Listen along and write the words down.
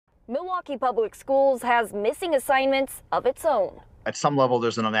Milwaukee Public Schools has missing assignments of its own. At some level,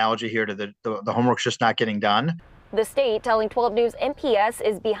 there's an analogy here to the homework's just not getting done. The state telling 12 News MPS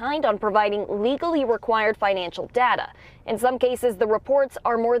is behind on providing legally required financial data. In some cases, the reports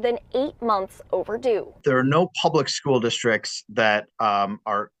are more than 8 months overdue. There are no public school districts that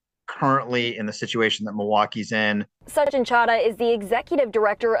are currently in the situation that Milwaukee's in. Sachin Chadha is the executive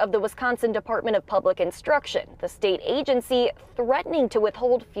director of the Wisconsin Department of Public Instruction, the state agency threatening to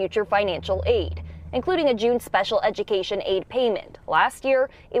withhold future financial aid, including a June special education aid payment. Last year,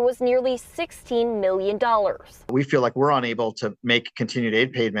 it was nearly $16 million. We feel like we're unable to make continued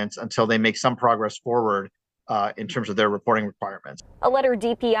aid payments until they make some progress forward in terms of their reporting requirements. A letter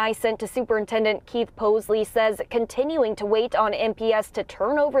DPI sent to Superintendent Keith Posley says continuing to wait on MPS to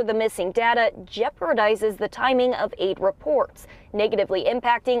turn over the missing data jeopardizes the timing of aid reports, negatively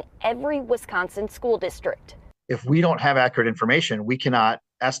impacting every Wisconsin school district. If we don't have accurate information, we cannot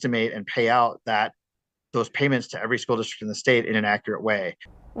estimate and pay out those payments to every school district in the state in an accurate way.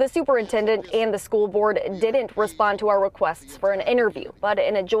 The superintendent and the school board didn't respond to our requests for an interview, but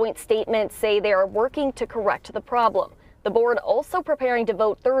in a joint statement say they are working to correct the problem. The board also preparing to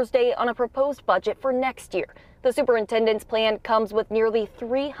vote Thursday on a proposed budget for next year. The superintendent's plan comes with nearly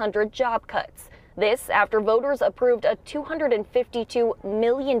 300 job cuts. This after voters approved a $252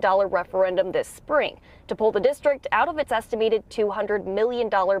 million referendum this spring to pull the district out of its estimated $200 million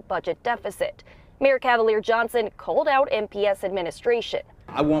budget deficit. Mayor Cavalier Johnson called out MPS administration.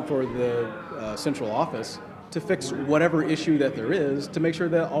 I want for the central office to fix whatever issue that there is to make sure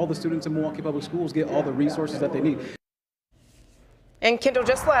that all the students in Milwaukee Public Schools get all the resources that they need. And Kendall,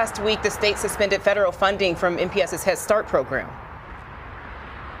 just last week, the state suspended federal funding from MPS's Head Start program.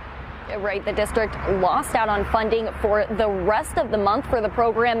 Right, the district lost out on funding for the rest of the month for the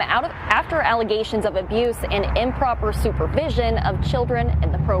program after allegations of abuse and improper supervision of children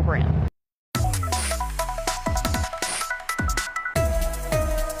in the program.